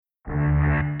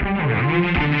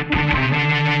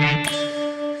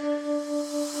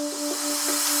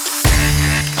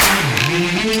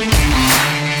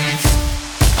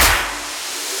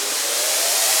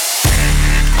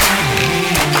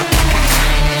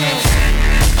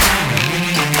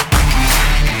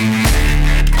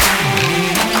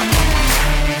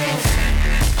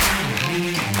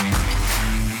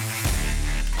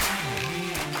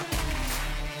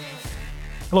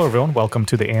Hello, everyone. Welcome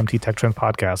to the AMT Tech Trends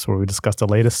podcast, where we discuss the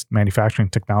latest manufacturing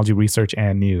technology research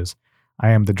and news.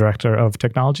 I am the Director of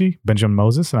Technology, Benjamin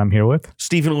Moses, and I'm here with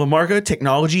Stephen Lamarca,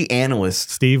 Technology Analyst.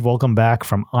 Steve. Welcome back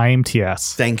from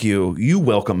IMTS. Thank you. You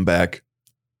welcome back.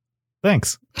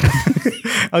 Thanks.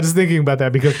 I was just thinking about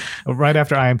that because right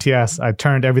after IMTS, I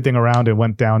turned everything around and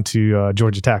went down to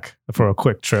Georgia Tech for a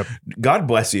quick trip. God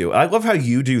bless you. I love how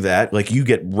you do that. Like you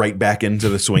get right back into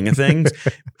the swing of things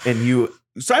and you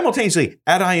simultaneously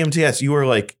at IMTS, you were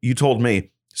like, you told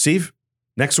me, Steve,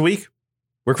 next week,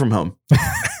 work from home.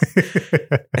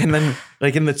 And then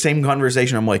like in the same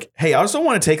conversation, I'm like, hey, I also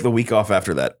want to take the week off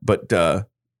after that. But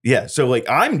yeah, so like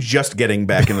I'm just getting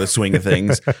back into the swing of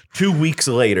things 2 weeks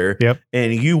later. Yep.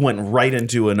 And you went right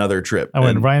into another trip. I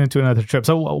went right into another trip.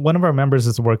 So one of our members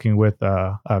is working with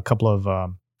a couple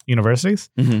of universities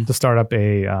to start up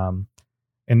an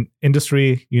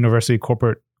industry university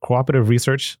corporate cooperative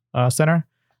research center.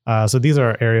 So these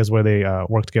are areas where they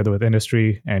work together with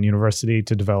industry and university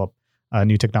to develop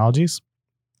new technologies.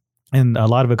 And a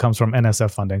lot of it comes from NSF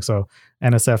funding. So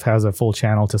NSF has a full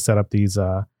channel to set up these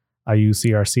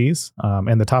IUCRCs.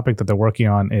 And the topic that they're working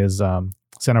on is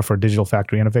Center for Digital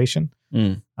Factory Innovation.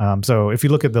 So if you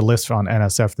look at the list on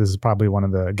NSF, this is probably one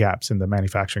of the gaps in the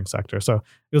manufacturing sector. So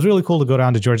it was really cool to go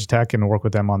down to Georgia Tech and work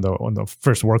with them on the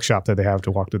first workshop that they have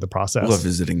to walk through the process. Love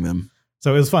visiting them.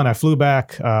 So it was fun. I flew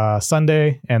back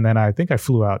Sunday, and then I think I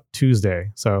flew out Tuesday.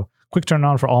 So quick turn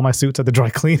on for all my suits at the dry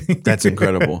cleaning. That's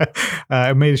incredible.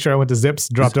 I made sure I went to Zips,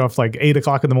 dropped it off like 8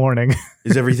 o'clock in the morning.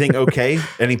 Is everything okay?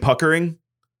 Any puckering?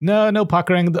 No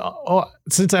puckering.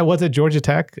 Since I was at Georgia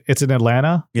Tech, it's in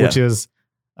Atlanta, which is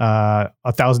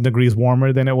 1,000 degrees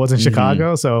warmer than it was in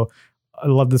Chicago. So I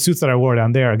love the suits that I wore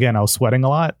down there. Again, I was sweating a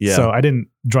lot. Yeah. So I didn't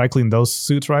dry clean those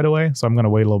suits right away. So I'm going to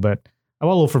wait a little bit. I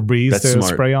want a little Febreze to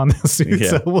spray on the suit,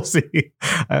 so we'll see.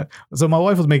 So my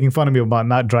wife was making fun of me about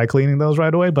not dry cleaning those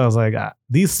right away, but I was like,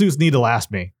 these suits need to last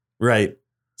me. Right.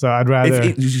 So I'd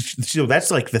rather... So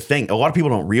that's like the thing. A lot of people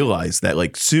don't realize that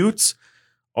like suits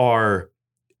are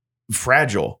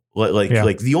fragile.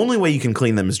 Like the only way you can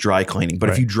clean them is dry cleaning.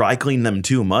 But if you dry clean them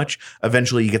too much,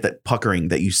 eventually you get that puckering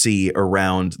that you see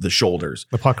around the shoulders.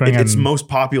 The puckering. It's most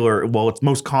popular. Well, it's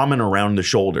most common around the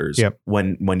shoulders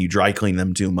when you dry clean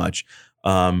them too much. But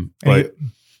and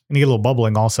you get a little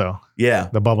bubbling also. Yeah.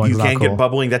 The bubbling. You can't get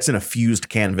bubbling. That's in a fused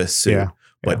canvas suit. Yeah.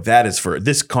 But that is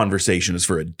this conversation is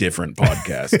for a different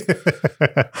podcast.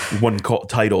 One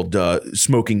titled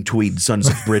Smoking Tweed Sons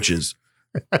of Britches.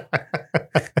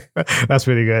 That's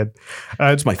pretty good.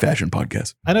 It's my fashion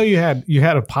podcast. I know you had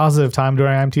a positive time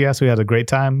during IMTS. We had a great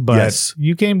time, but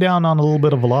you came down on a little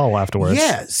bit of a lull afterwards.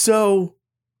 Yeah. So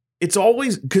it's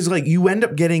always because like you end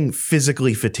up getting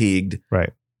physically fatigued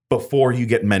before you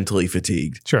get mentally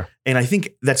fatigued. Sure. And I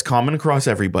think that's common across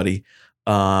everybody.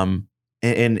 And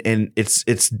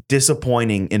it's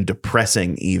disappointing and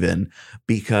depressing even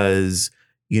because,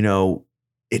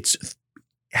 it's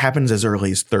happens as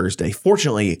early as Thursday.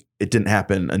 Fortunately, it didn't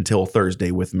happen until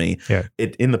Thursday with me. Yeah.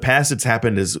 In the past, it's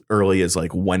happened as early as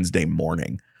like Wednesday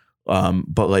morning.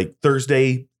 But like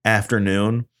Thursday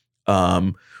afternoon,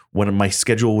 when my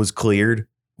schedule was cleared,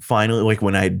 finally, like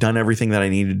when I had done everything that I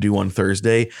needed to do on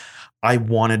Thursday, I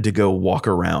wanted to go walk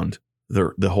around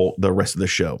the rest of the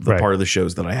show, the part of the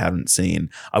shows that I hadn't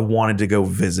seen. I wanted to go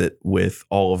visit with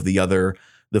all of the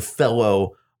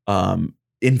fellow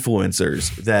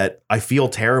influencers that I feel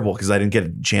terrible because I didn't get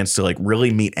a chance to like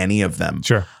really meet any of them.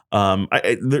 Sure.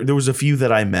 There was a few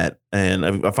that I met,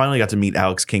 and I finally got to meet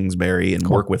Alex Kingsbury and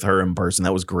work with her in person.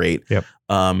 That was great. Yep.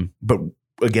 But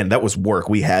again, that was work.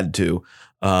 We had to.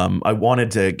 I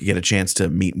wanted to get a chance to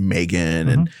meet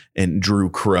Megan and Drew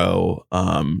Crow,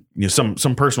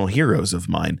 some personal heroes of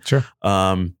mine. Sure.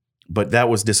 But that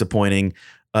was disappointing.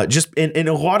 Just in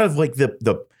a lot of like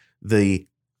the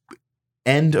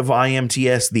end of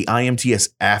IMTS, the IMTS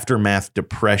aftermath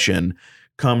depression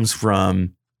comes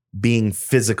from being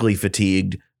physically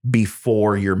fatigued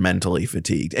before you're mentally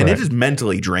fatigued. And it is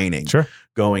mentally draining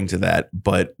going to that.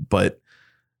 But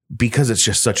because it's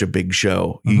just such a big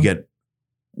show, you get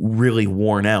really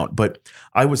worn out. But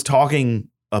I was talking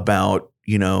about,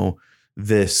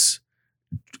 this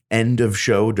end of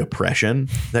show depression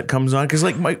that comes on. Cause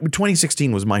like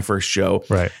 2016 was my first show.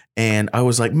 Right. And I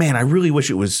was like, man, I really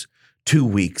wish it was 2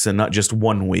 weeks and not just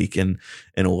 1 week. And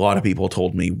a lot of people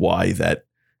told me why that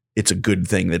it's a good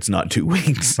thing that's not 2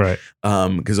 weeks. Right.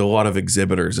 Because a lot of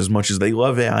exhibitors, as much as they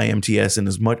love IMTS and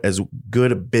as much as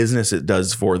good a business it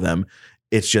does for them,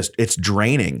 it's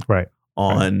draining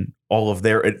on all of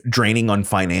their draining on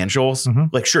financials.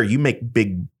 Like, sure, you make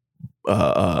big,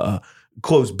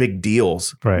 close big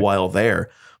deals while there,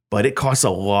 but it costs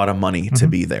a lot of money to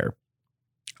be there.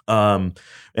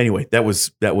 Anyway, that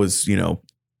was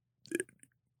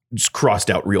just crossed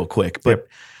out real quick. But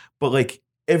like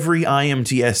every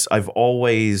IMTS, I've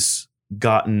always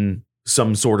gotten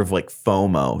some sort of like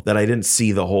FOMO that I didn't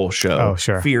see the whole show. Oh,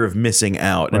 sure. Fear of missing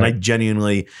out. Right. And I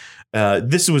genuinely,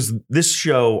 this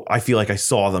show, I feel like I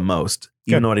saw the most,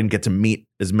 even though I didn't get to meet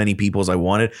as many people as I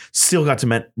wanted, still got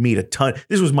to meet a ton.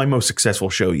 This was my most successful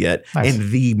show yet. Nice. And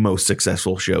the most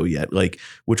successful show yet, like,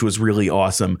 which was really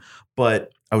awesome.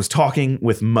 But I was talking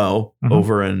with Mo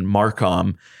over in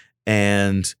Marcom,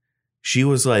 and she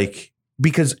was like,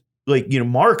 because like,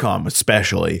 Marcom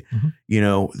especially,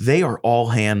 they are all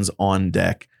hands on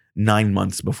deck 9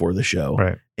 months before the show,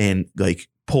 right? And like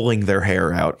pulling their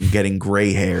hair out and getting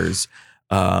gray hairs,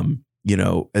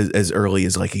 as early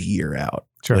as like a year out,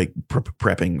 like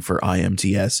prepping for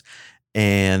IMTS.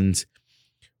 And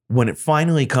when it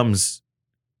finally comes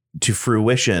to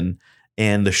fruition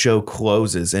and the show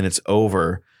closes and it's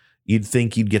over, you'd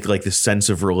think you'd get like this sense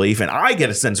of relief. And I get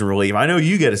a sense of relief. I know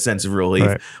you get a sense of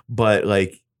relief, but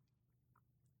like,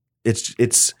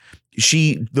 it's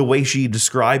the way she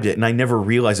described it, and I never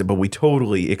realized it, but we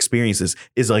totally experience this,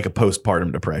 is like a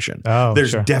postpartum depression. Oh,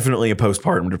 there's definitely a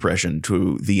postpartum depression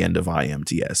to the end of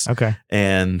IMTS. Okay.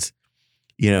 And,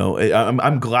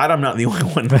 I'm glad I'm not the only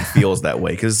one that feels that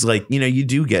way. Cause like, you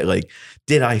do get like,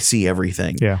 did I see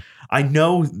everything? Yeah. I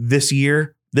know this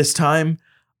time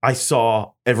I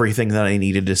saw everything that I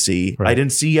needed to see. Right. I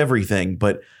didn't see everything,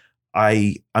 but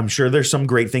I'm sure there's some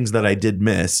great things that I did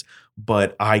miss,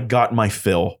 but I got my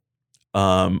fill.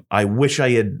 I wish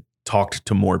I had talked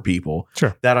to more people.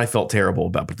 Sure. That I felt terrible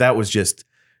about, but that was just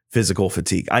physical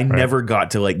fatigue. I never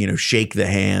got to like, shake the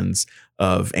hands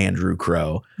of Andrew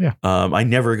Crow. Yeah. I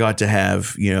never got to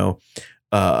have,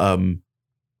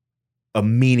 a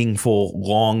meaningful,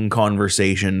 long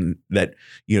conversation that,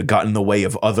 got in the way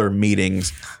of other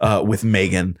meetings, with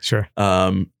Megan. Sure.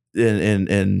 And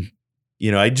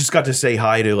I just got to say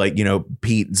hi to like,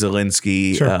 Pete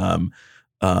Zielinski,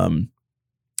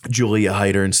 Julia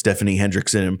Hyder and Stephanie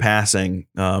Hendrickson in passing.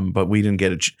 But we didn't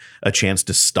get a chance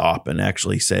to stop and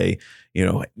actually say,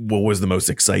 what was the most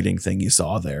exciting thing you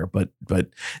saw there? But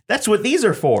that's what these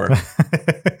are for.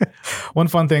 One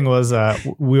fun thing was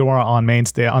we were on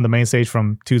the main stage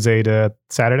from Tuesday to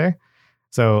Saturday.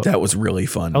 So that was really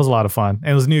fun. That was a lot of fun.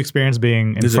 And it was a new experience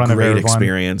being in front of everyone. It was a great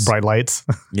experience. Bright lights.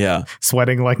 Yeah.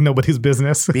 Sweating like nobody's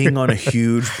business. Being on a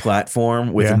huge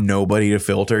platform with nobody to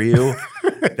filter you.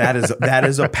 That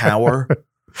is a power.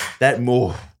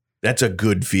 That's a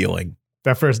good feeling.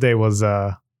 That first day was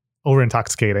over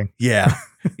intoxicating. Yeah.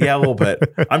 Yeah, a little bit.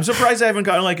 I'm surprised I haven't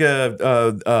gotten like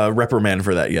a reprimand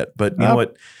for that yet. But you know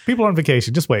what? People are on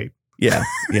vacation. Just wait. Yeah.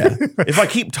 Yeah. If I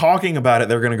keep talking about it,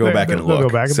 they're going to go back and look. Go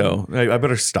back. So I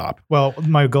better stop. Well,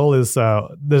 my goal is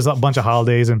there's a bunch of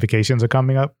holidays and vacations are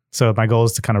coming up. So my goal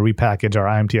is to kind of repackage our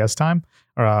IMTS time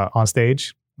or on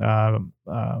stage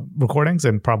recordings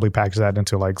and probably package that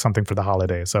into like something for the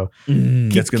holidays. So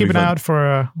keep an eye out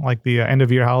for like the end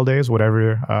of year holidays,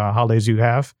 whatever holidays you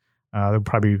have. They'll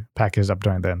probably package up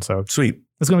during then. So sweet.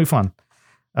 It's going to be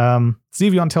fun.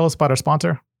 Steve, you want to tell us about our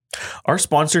sponsor? Our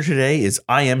sponsor today is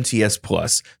IMTS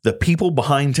Plus, the people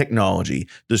behind technology,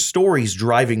 the stories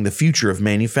driving the future of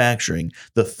manufacturing,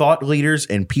 the thought leaders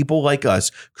and people like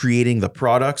us creating the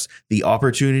products, the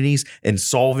opportunities, and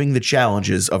solving the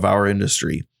challenges of our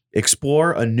industry.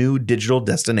 Explore a new digital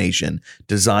destination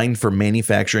designed for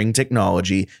manufacturing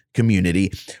technology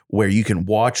community where you can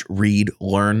watch, read,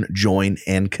 learn, join,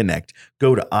 and connect.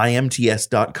 Go to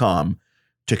imts.com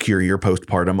to cure your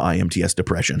postpartum IMTS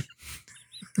depression.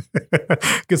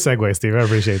 Good segue, Steve. I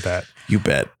appreciate that. You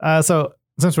bet. So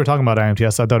since we're talking about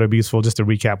IMTS, I thought it'd be useful just to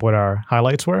recap what our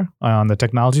highlights were on the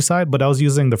technology side. But I was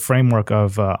using the framework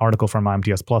of article from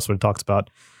IMTS Plus where it talks about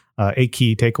 8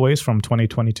 key takeaways from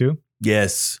 2022.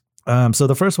 Yes. So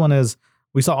the first one is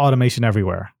we saw automation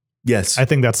everywhere. Yes. I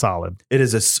think that's solid. It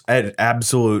is an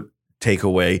absolute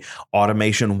takeaway.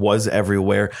 Automation was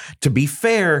everywhere. To be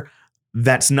fair,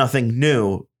 that's nothing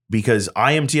new. Because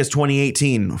IMTS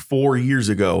 2018, 4 years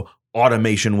ago,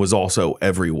 automation was also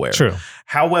everywhere. True.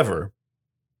 However,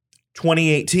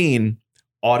 2018,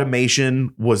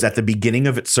 automation was at the beginning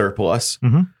of its surplus.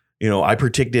 Mm-hmm. I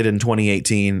predicted in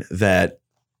 2018 that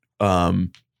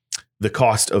the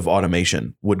cost of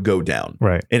automation would go down.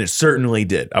 Right. And it certainly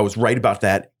did. I was right about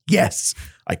that. Yes,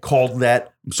 I called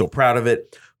that. I'm so proud of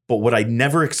it. But what I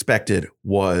never expected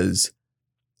was...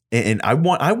 And I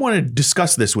want to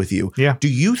discuss this with you. Yeah. Do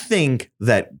you think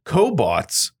that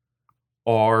cobots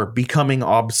are becoming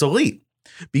obsolete?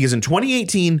 Because in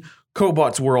 2018,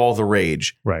 cobots were all the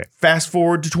rage. Right. Fast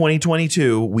forward to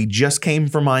 2022, we just came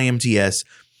from IMTS.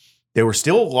 There were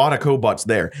still a lot of cobots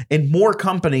there, and more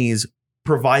companies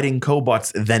providing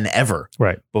cobots than ever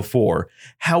before.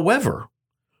 However,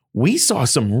 we saw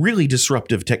some really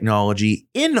disruptive technology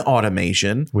in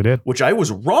automation. We did. Which I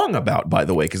was wrong about, by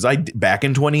the way, because back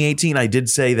in 2018, I did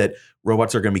say that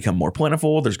robots are going to become more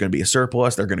plentiful. There's going to be a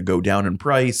surplus. They're going to go down in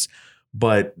price.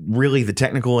 But really, the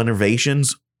technical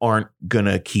innovations aren't going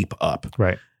to keep up.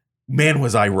 Right. Man,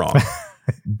 was I wrong.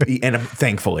 And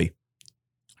thankfully,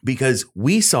 because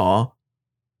we saw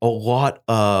a lot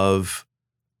of,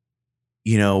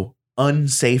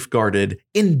 unsafeguarded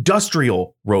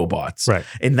industrial robots. Right.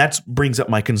 And that brings up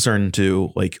my concern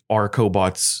to like, are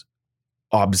cobots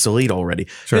obsolete already?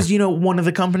 Because, one of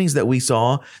the companies that we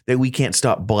saw that we can't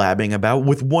stop blabbing about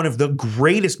with one of the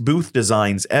greatest booth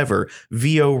designs ever,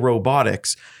 VO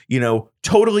Robotics,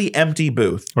 totally empty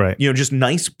booth. Right. Just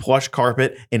nice plush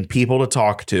carpet and people to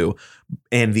talk to.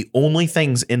 And the only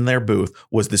things in their booth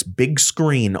was this big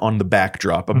screen on the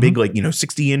backdrop, a big,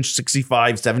 60-inch,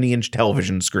 65, 70-inch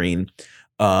television screen.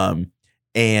 And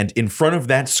in front of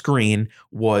that screen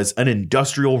was an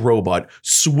industrial robot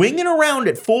swinging around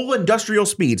at full industrial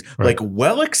speeds, like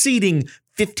well exceeding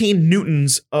 15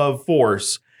 newtons of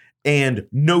force, and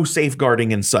no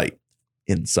safeguarding in sight.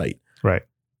 Right.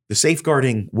 The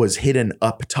safeguarding was hidden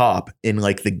up top in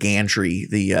like the gantry,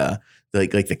 the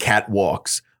like the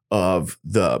catwalks of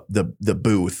the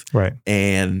booth. Right.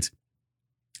 And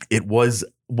it was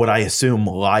what I assume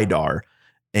LiDAR,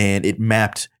 and it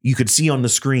mapped, you could see on the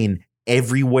screen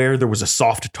everywhere there was a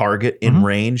soft target in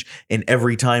range, and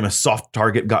every time a soft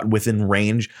target got within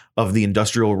range of the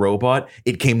industrial robot,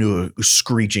 it came to a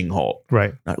screeching halt.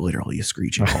 Right. Not literally a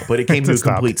screeching halt, but it came to a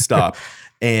complete stop.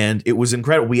 And it was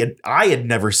incredible. I had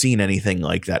never seen anything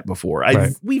like that before.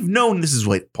 We've known this is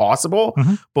like possible,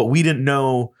 but we didn't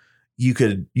know you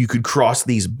could cross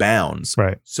these bounds.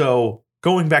 Right. So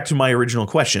going back to my original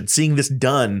question, seeing this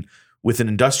done with an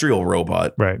industrial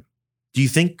robot, right? Do you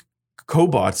think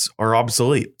cobots are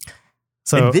obsolete?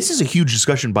 So, and this is a huge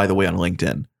discussion, by the way, on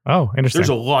LinkedIn. Oh, interesting. There's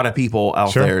a lot of people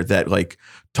out there that like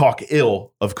talk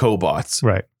ill of cobots.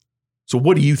 Right. So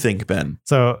what do you think, Ben?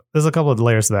 So there's a couple of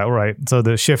layers to that, right? So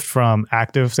the shift from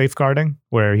active safeguarding,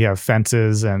 where you have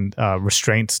fences and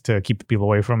restraints to keep people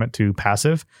away from it, to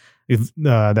passive.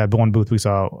 That one booth we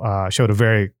saw showed a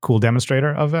very cool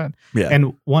demonstrator of that. Yeah.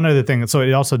 And one other thing, so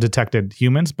it also detected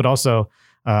humans, but also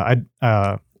I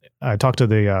talked to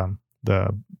the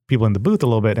people in the booth a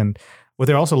little bit, and what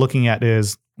they're also looking at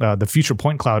is the future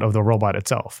point cloud of the robot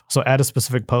itself. So at a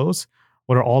specific pose,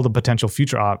 what are all the potential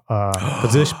future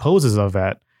position poses of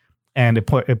that? And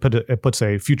it puts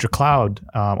a future cloud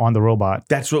on the robot.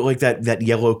 That's what like that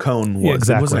yellow cone was. Yeah,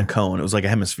 exactly. It wasn't a cone. It was like a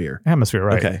hemisphere. Hemisphere,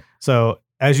 right. Okay. So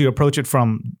as you approach it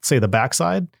from, say, the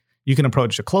backside, you can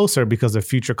approach it closer because the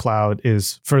future cloud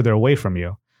is further away from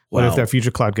you. Wow. But if that future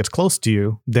cloud gets close to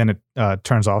you, then it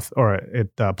turns off, or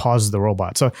it pauses the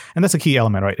robot. So, and that's a key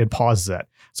element, right? It pauses that.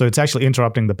 So it's actually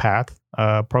interrupting the path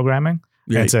programming.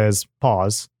 Right. And it says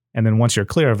pause. And then once you're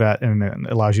clear of that, and it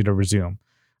allows you to resume.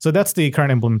 So that's the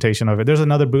current implementation of it. There's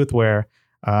another booth where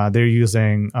they're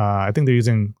using, I think they're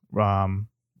using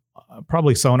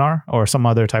probably sonar or some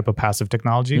other type of passive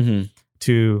technology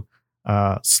to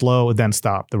slow, then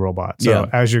stop the robot. So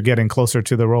as you're getting closer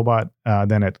to the robot,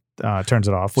 then it turns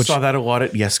it off. Which saw that a lot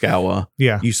at Yaskawa.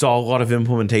 Yeah. You saw a lot of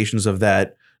implementations of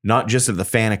that, not just at the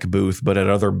Fanuc booth, but at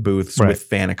other booths with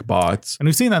Fanuc bots. And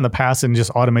we've seen that in the past in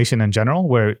just automation in general,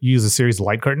 where you use a series of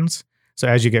light curtains. So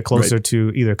as you get closer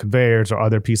to either conveyors or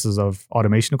other pieces of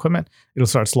automation equipment, it'll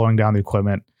start slowing down the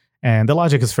equipment. And the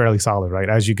logic is fairly solid, right?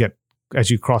 As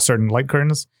you cross certain light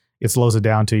curtains, it slows it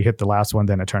down till you hit the last one,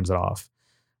 then it turns it off.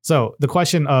 So the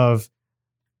question of,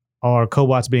 are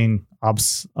cobots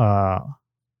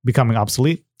becoming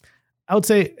obsolete? I would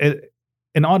say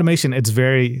in automation, it's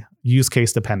very use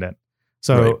case dependent.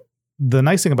 So the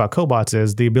nice thing about cobots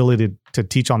is the ability to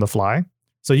teach on the fly.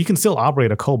 So you can still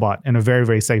operate a cobot in a very,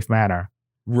 very safe manner,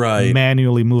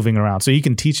 manually moving around. So you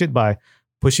can teach it by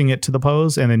pushing it to the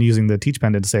pose and then using the teach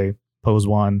pendant to say pose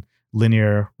 1,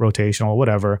 linear, rotational,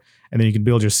 whatever. And then you can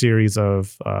build your series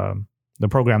of the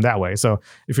program that way. So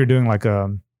if you're doing like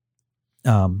a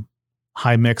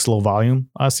high mix, low volume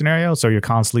scenario, so you're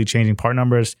constantly changing part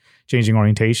numbers, changing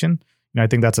orientation, I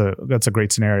think that's a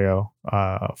great scenario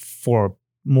for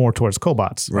more towards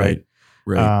cobots. Right.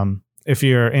 If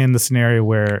you're in the scenario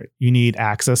where you need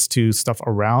access to stuff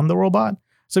around the robot,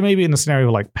 so maybe in a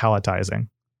scenario like palletizing,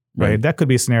 right? That could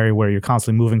be a scenario where you're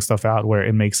constantly moving stuff out, where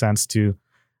it makes sense to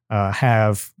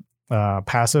have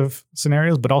passive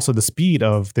scenarios, but also the speed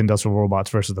of the industrial robots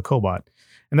versus the cobot.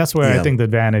 And that's where I think the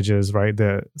advantage is, right?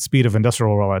 The speed of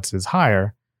industrial robots is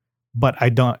higher, but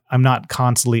I'm not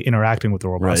constantly interacting with the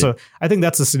robot. Right. So I think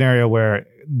that's a scenario where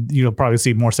you'll probably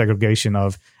see more segregation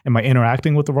of, am I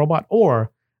interacting with the robot?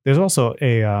 Or there's also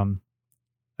a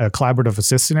collaborative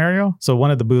assist scenario. So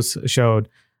one of the booths showed,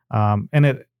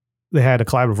 they had a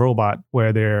collaborative robot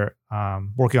where they're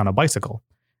working on a bicycle,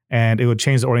 and it would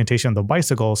change the orientation of the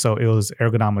bicycle so it was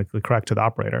ergonomically correct to the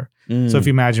operator. So if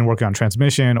you imagine working on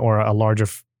transmission or a larger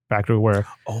factory where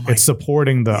it's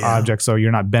supporting the object so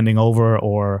you're not bending over,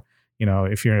 or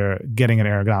if you're getting an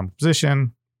ergonomic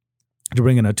position to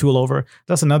bring in a tool over,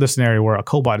 that's another scenario where a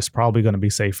cobot is probably going to be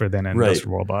safer than an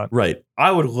industrial robot. Right.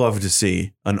 I would love to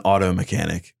see an auto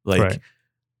mechanic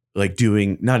like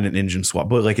doing not an engine swap,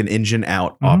 but like an engine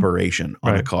out operation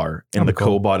on a car, and the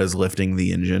cobot is lifting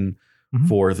the engine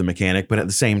for the mechanic. But at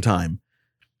the same time,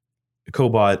 the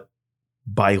cobot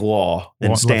by law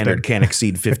and standard can't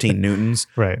exceed 15 newtons.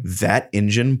 Right. That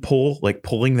engine pull, like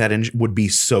pulling that engine, would be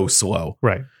so slow.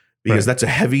 Right. Because that's a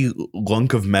heavy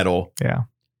lunk of metal. Yeah.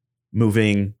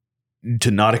 Moving to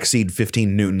not exceed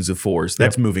 15 newtons of force.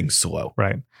 That's moving slow.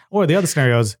 Right. Or the other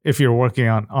scenario is if you're working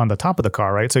on the top of the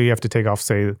car, right? So you have to take off,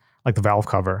 say, like the valve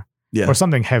cover or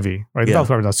something heavy, right? The valve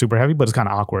cover is not super heavy, but it's kind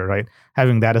of awkward, right?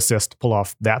 Having that assist pull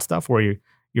off that stuff where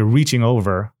you're reaching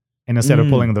over, and instead of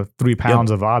pulling the 3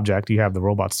 pounds of object, you have the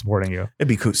robot supporting you. It'd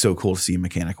be so cool to see a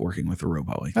mechanic working with a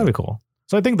robot like that. That'd be cool.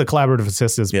 So I think the collaborative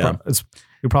assist is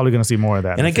you're probably going to see more of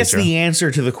that. And I guess the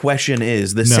answer to the question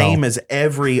is the same as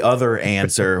every other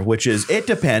answer, which is it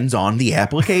depends on the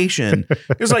application.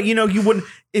 It's like, you wouldn't,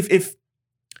 if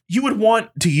you would want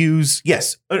to use, a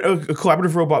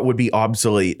collaborative robot would be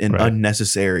obsolete and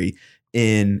unnecessary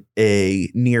in a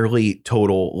nearly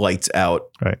total lights out,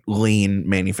 lean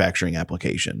manufacturing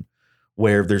application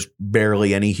where there's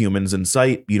barely any humans in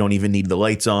sight. You don't even need the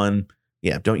lights on.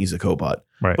 Yeah, don't use a cobot.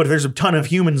 Right. But if there's a ton of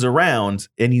humans around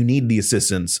and you need the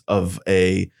assistance of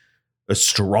a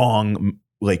strong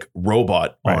like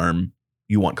robot arm,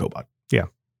 you want cobot. Yeah.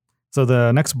 So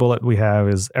the next bullet we have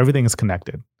is everything is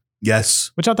connected.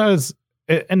 Yes. Which I thought is,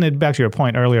 and then back to your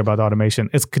point earlier about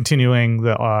automation, it's continuing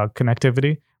the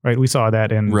connectivity, right? We saw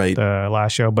that in the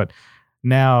last show, but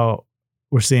now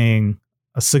we're seeing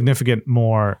a significant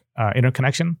more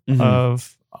interconnection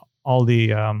of all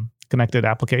the connected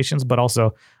applications, but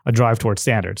also a drive towards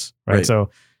standards, right? So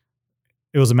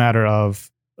it was a matter of,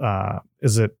 are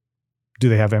they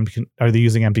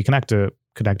using MP Connect to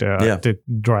connect to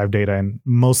drive data? And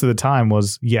most of the time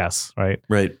was yes, right?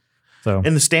 Right. So,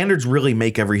 and the standards really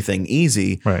make everything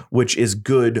easy, which is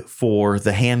good for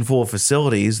the handful of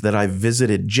facilities that I've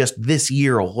visited just this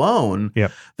year alone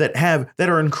that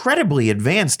are incredibly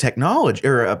advanced technology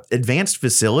or advanced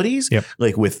facilities,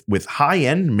 like with high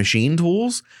end machine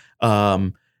tools.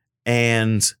 And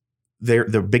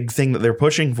the big thing that they're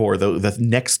pushing for, the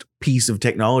next piece of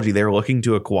technology they're looking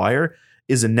to acquire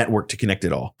is a network to connect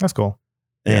it all. That's cool.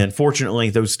 And fortunately,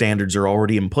 those standards are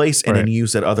already in place and in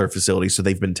use at other facilities, so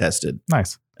they've been tested.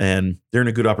 Nice. And they're in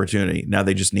a good opportunity. Now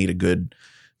they just need a good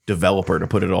developer to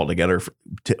put it all together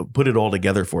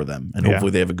for them, and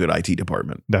hopefully they have a good IT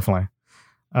department. Definitely.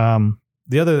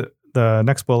 The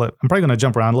next bullet, I'm probably going to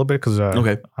jump around a little bit because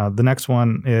the next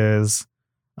one is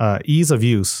ease of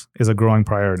use is a growing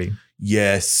priority.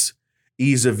 Yes,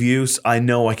 ease of use. I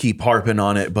know I keep harping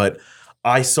on it, but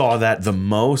I saw that the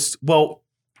most. Well,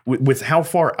 with how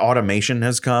far automation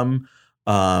has come,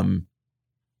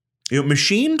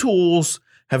 machine tools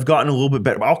have gotten a little bit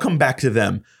better. I'll come back to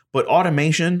them, but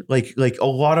automation, like a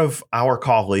lot of our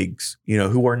colleagues,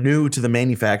 who are new to the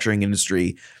manufacturing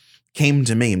industry, came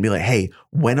to me and be like, "Hey,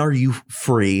 when are you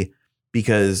free?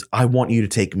 Because I want you to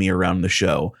take me around the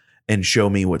show and show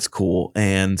me what's cool."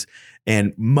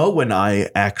 And Mo and I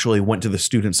actually went to the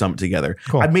Student Summit together.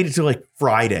 Cool. I made it to like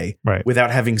Friday without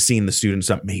having seen the Student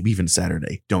Summit, maybe even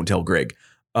Saturday. Don't tell Greg.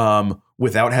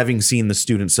 Without having seen the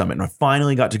Student Summit. And I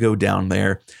finally got to go down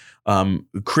there.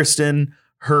 Kristen,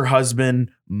 her husband,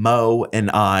 Mo,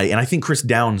 and I think Chris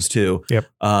Downs too,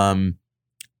 went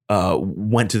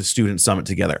to the Student Summit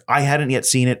together. I hadn't yet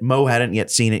seen it. Mo hadn't yet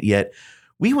seen it yet.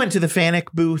 We went to the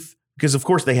FANUC booth, because of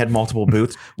course they had multiple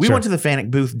booths. We went to the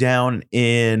FANUC booth down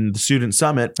in the Student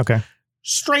Summit. Okay.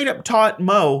 Straight up taught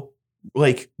Mo,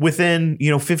 like within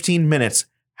 15 minutes,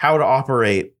 how to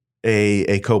operate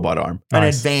a cobot arm, an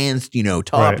advanced,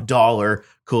 top dollar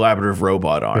collaborative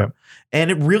robot arm. Yep.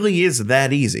 And it really is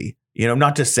that easy.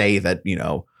 Not to say that,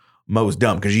 Mo's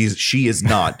dumb, because she is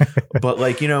not, but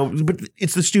but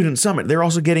it's the Student Summit. They're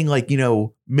also getting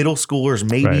middle schoolers,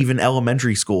 maybe even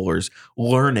elementary schoolers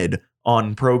learned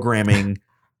on programming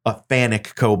a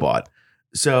FANUC cobot.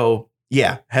 So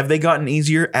yeah, have they gotten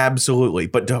easier? Absolutely.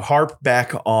 But to harp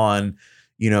back on,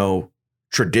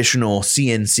 traditional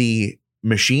CNC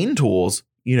machine tools,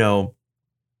 you know,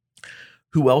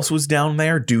 who else was down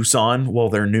there? Doosan. Well,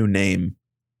 their new name,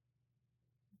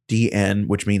 DN,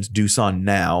 which means Doosan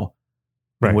now.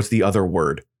 Right. And what's the other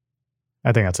word?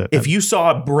 I think that's it. If you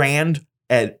saw a brand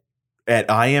at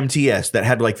IMTS that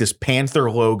had like this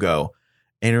Panther logo,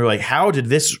 and you're like, how did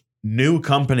this new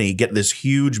company get this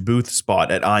huge booth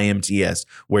spot at IMTS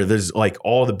where there's like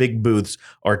all the big booths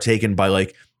are taken by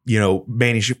like, you know,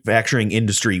 manufacturing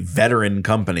industry veteran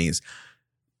companies?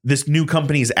 This new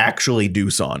company is actually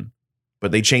Doosan,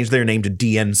 but they changed their name to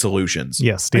DN Solutions.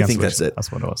 Yes, DN I think Solutions. That's it.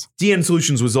 That's what it was. DN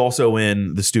Solutions was also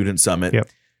in the Student Summit,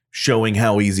 showing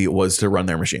how easy it was to run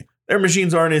their machine. Their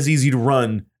machines aren't as easy to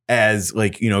run as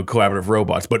like, you know, collaborative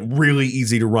robots, but really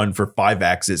easy to run for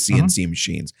 5-axis CNC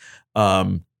machines.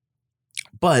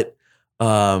 But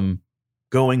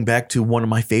going back to one of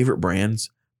my favorite brands,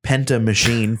 Penta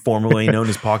Machine, formerly known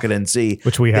as Pocket NC,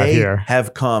 which we have here,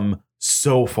 have come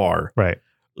so far. Right.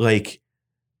 Like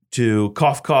to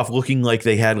cough, looking like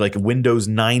they had like a Windows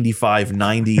 95,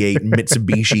 98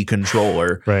 Mitsubishi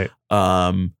controller. Right.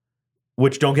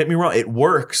 Which, don't get me wrong, it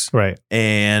works. Right.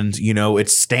 And, you know,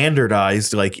 it's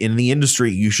standardized. Like in the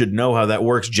industry, you should know how that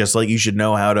works, just like you should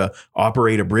know how to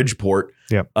operate a Bridgeport.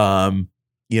 Yep.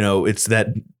 You know, it's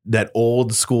that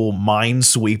old school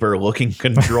Minesweeper looking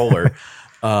controller.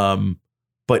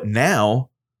 But now,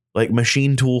 like,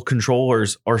 machine tool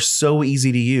controllers are so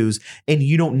easy to use, and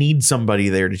you don't need somebody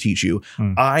there to teach you.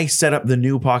 I set up the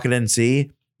new Pocket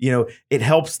NC. You know, it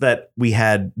helps that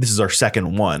this is our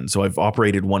second one, so I've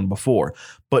operated one before.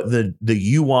 But the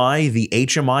UI, the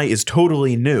HMI is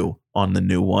totally new on the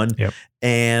new one. Yep.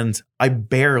 And I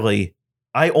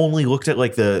only looked at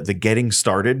like the getting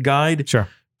started guide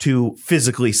to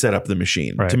physically set up the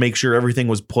machine to make sure everything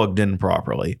was plugged in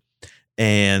properly.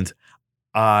 And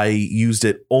I used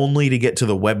it only to get to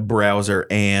the web browser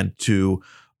and to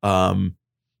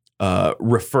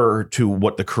refer to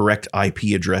what the correct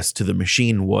IP address to the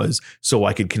machine was so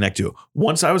I could connect to it.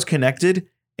 Once I was connected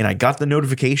and I got the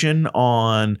notification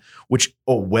on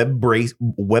a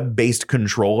web-based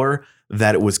controller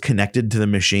that it was connected to the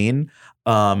machine,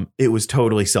 it was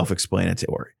totally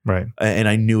self-explanatory. Right. And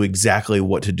I knew exactly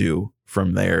what to do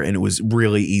from there. And it was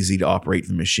really easy to operate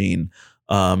the machine.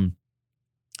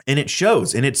 And it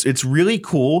shows. And it's really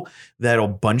cool that a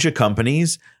bunch of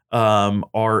companies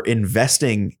are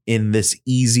investing in this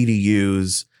easy to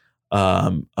use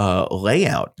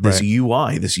layout, this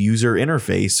UI, this user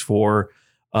interface for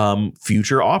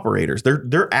future operators.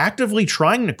 They're actively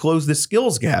trying to close the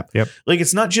skills gap. Yep. Like,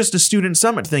 it's not just a Student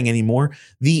Summit thing anymore.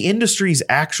 The industry's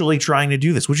actually trying to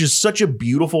do this, which is such a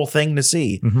beautiful thing to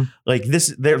see. Mm-hmm. Like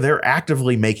this, they're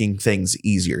actively making things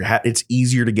easier. It's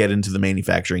easier to get into the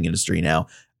manufacturing industry now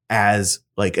as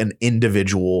like an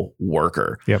individual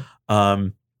worker. Yep.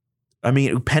 I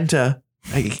mean, Penta,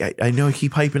 I know I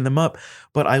keep hyping them up,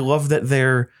 but I love that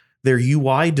their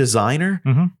UI designer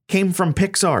came from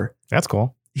Pixar. That's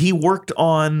cool. He worked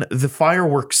on the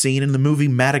fireworks scene in the movie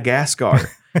Madagascar.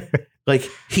 Like,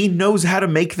 he knows how to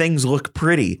make things look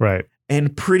pretty. Right.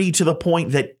 And pretty to the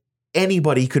point that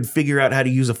anybody could figure out how to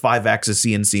use a 5-axis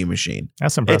CNC machine.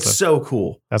 That's impressive. It's so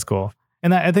cool. That's cool.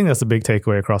 And I think that's the big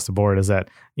takeaway across the board is that,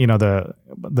 you know,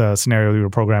 the scenario we were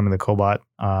programming the cobot,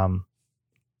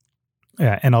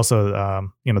 and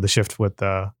also, you know, the shift with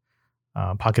the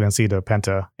Pocket NC to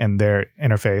Penta and their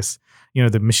interface, you know,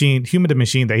 the human to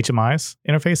machine, the HMIs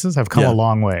interfaces have come a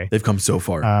long way. They've come so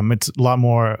far. It's a lot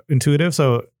more intuitive.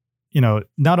 So, you know,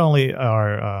 not only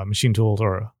are machine tools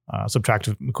or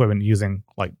subtractive equipment using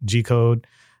like G-code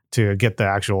to get the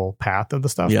actual path of the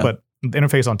stuff, but the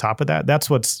interface on top of that, that's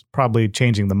what's probably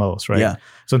changing the most, right? Yeah.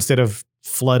 So instead of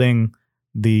flooding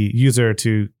the user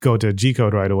to go to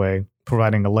G-code right away,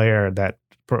 providing a layer that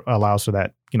allows for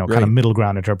that, you know, kind of middle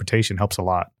ground interpretation helps a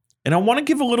lot. And I want to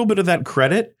give a little bit of that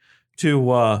credit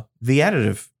to the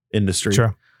additive industry.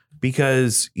 Sure.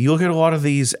 Because you look at a lot of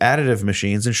these additive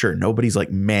machines, and sure, nobody's like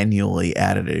manually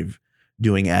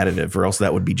doing additive, or else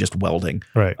that would be just welding.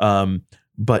 Right.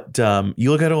 But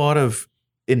you look at a lot of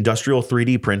industrial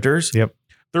 3D printers. Yep.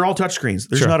 They're all touchscreens.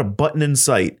 There's not a button in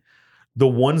sight. The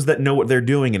ones that know what they're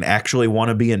doing and actually want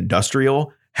to be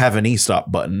industrial have an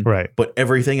e-stop button. Right. But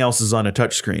everything else is on a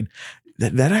touchscreen.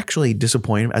 That actually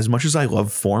disappointed me. As much as I love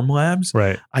Formlabs,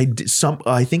 right?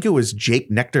 I think it was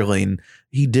Jake Nectarlane.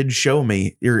 He did show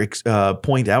me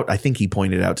point out. I think he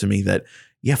pointed out to me that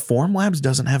Formlabs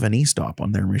doesn't have an e-stop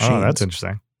on their machines. Oh, that's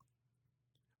interesting.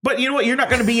 But you know what? You're not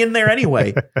going to be in there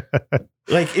anyway.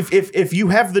 Like if you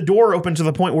have the door open to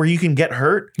the point where you can get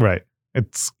hurt, right?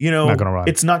 It's not going to run.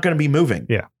 It's not going to be moving.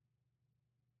 Yeah.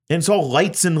 And it's all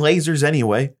lights and lasers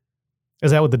anyway.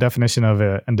 Is that what the definition of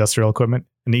industrial equipment?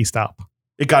 An e-stop.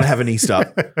 It got to have an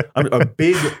e-stop. A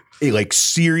big, like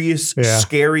serious,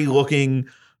 scary looking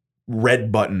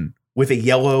red button with a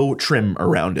yellow trim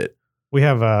around it. We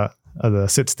have the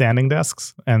sit-standing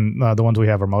desks, and the ones we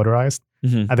have are motorized.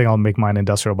 I think I'll make mine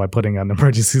industrial by putting an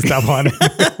emergency stop on it.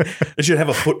 It should have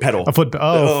a foot pedal. A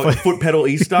foot pedal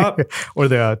e-stop. Or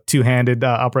the two-handed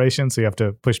operation, so you have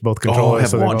to push both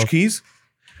controllers. Have launch keys?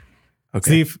 Okay.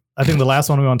 Steve, I think the last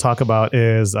one we want to talk about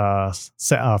is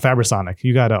Fabrisonic.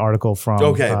 You got an article from...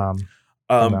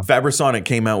 Fabrisonic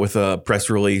came out with a press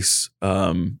release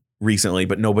recently,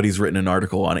 but nobody's written an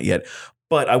article on it yet.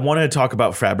 But I wanted to talk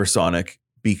about Fabrisonic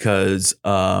because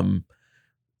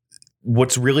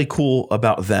what's really cool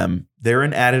about them, they're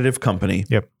an additive company.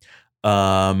 Yep.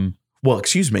 They're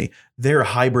a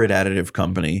hybrid additive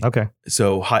company. Okay.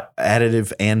 So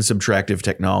additive and subtractive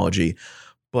technology.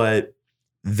 But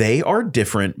they are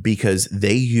different because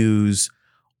they use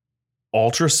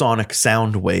ultrasonic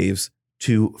sound waves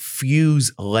to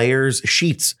fuse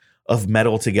sheets of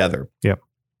metal together. Yep.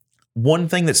 One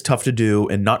thing that's tough to do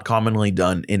and not commonly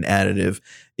done in additive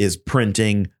is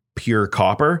printing pure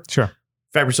copper. Sure.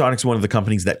 Fabrisonic's one of the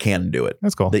companies that can do it.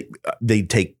 That's cool. They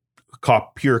take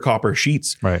pure copper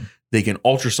sheets. Right. They can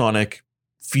ultrasonic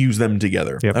fuse them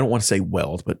together. Yep. I don't want to say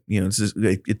weld, but they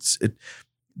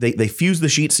fuse the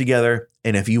sheets together.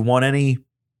 And if you want any,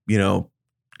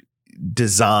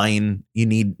 design, you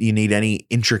need any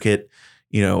intricate,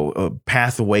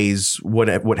 pathways,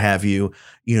 what have you,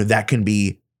 that can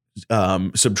be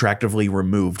subtractively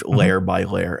removed layer by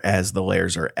layer as the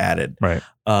layers are added. Right.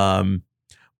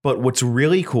 But what's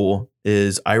really cool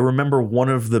is I remember one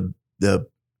of the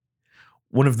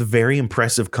very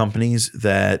impressive companies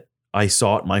that I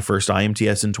saw at my first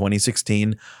IMTS in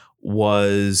 2016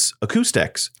 was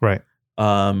Acoustex. Right.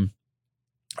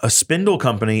 A spindle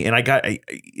company, and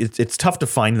it's tough to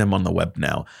find them on the web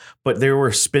now, but they were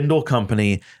a spindle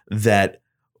company that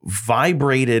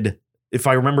vibrated, if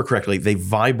I remember correctly, they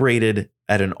vibrated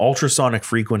at an ultrasonic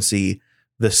frequency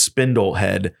the spindle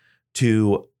head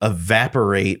to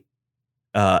evaporate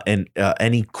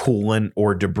any coolant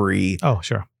or debris. Oh,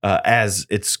 sure. As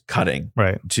it's cutting,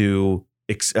 right, to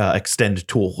extend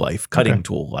tool life, cutting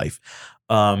tool life.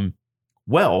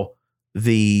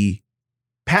 The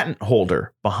patent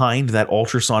holder behind that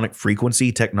ultrasonic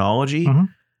frequency technology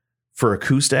for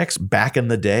Acoustex back in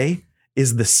the day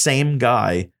is the same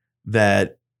guy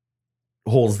that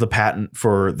holds the patent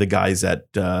for the guys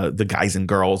and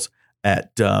girls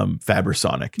at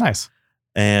Fabrisonic. Nice.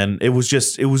 And it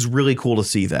was really cool to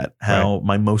see that, how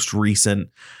my most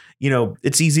recent,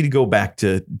 it's easy to go back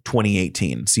to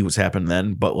 2018, see what's happened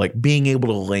then, but like being able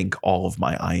to link all of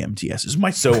my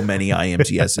IMTSs, so many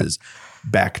IMTSs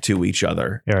back to each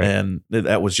other. Yeah, right. And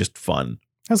that was just fun.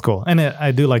 That's cool. And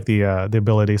I do like the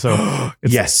ability. So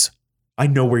yes, I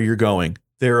know where you're going.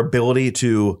 Their ability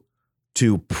to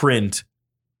print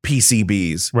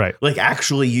PCBs, right? Like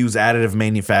actually use additive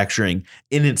manufacturing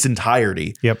in its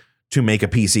entirety. Yep. To make a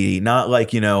PCB, not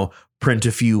like, print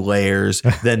a few layers,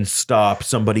 then stop.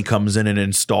 Somebody comes in and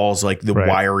installs like the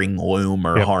wiring loom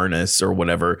or harness or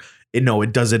whatever.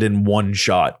 It does it in one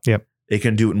shot. Yep. It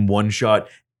can do it in one shot.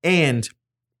 And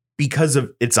because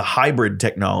it's a hybrid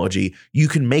technology, you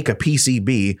can make a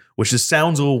PCB, which just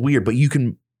sounds a little weird, but you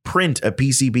can print a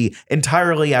PCB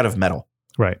entirely out of metal.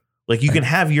 Right. Like you can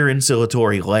have your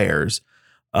insulatory layers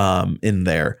in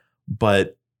there,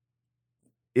 but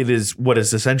it is what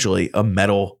is essentially a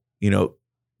metal,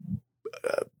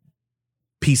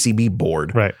 PCB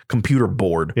board, right? Computer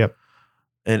board. Yep.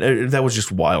 And that was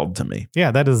just wild to me.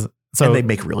 Yeah, that is. So, and they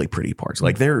make really pretty parts.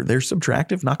 Like they're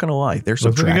subtractive. Not gonna lie, their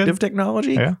subtractive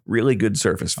technology, really good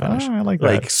surface finish. I like that.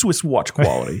 Like Swiss watch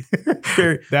quality.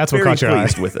 That's what caught your eye.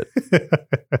 With it.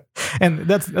 And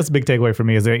that's a big takeaway for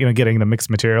me is that, getting the mixed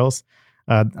materials.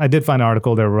 I did find an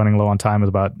article they were running low on time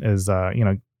is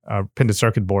printed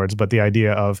circuit boards, but the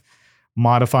idea of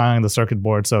modifying the circuit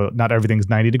board so not everything's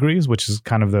 90 degrees, which is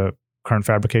kind of the current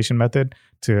fabrication method,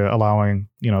 to allowing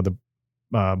the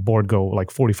board go like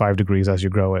 45 degrees as you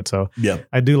grow it. So yeah,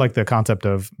 I do like the concept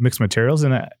of mixed materials,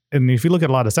 and if you look at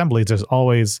a lot of assemblies, there's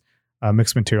always a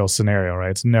mixed material scenario,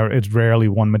 right? It's rarely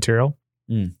one material.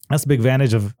 That's the big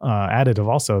advantage of additive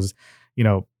also is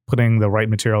putting the right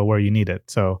material where you need it.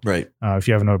 So if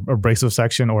you have an abrasive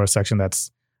section or a section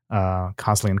that's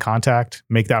constantly in contact,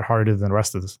 make that harder than the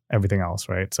rest of everything else,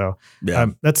 right? So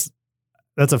that's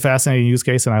a fascinating use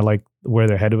case, and I like where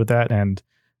they're headed with that. And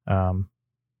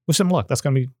wish them luck. That's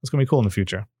gonna be cool in the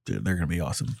future. Dude, they're gonna be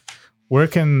awesome. Where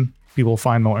can people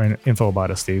find more info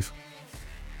about us, Steve?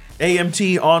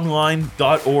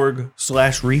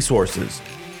 amtonline.org/resources.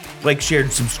 Like, share,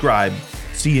 and subscribe.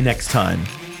 See you next time.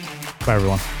 Bye,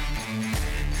 everyone.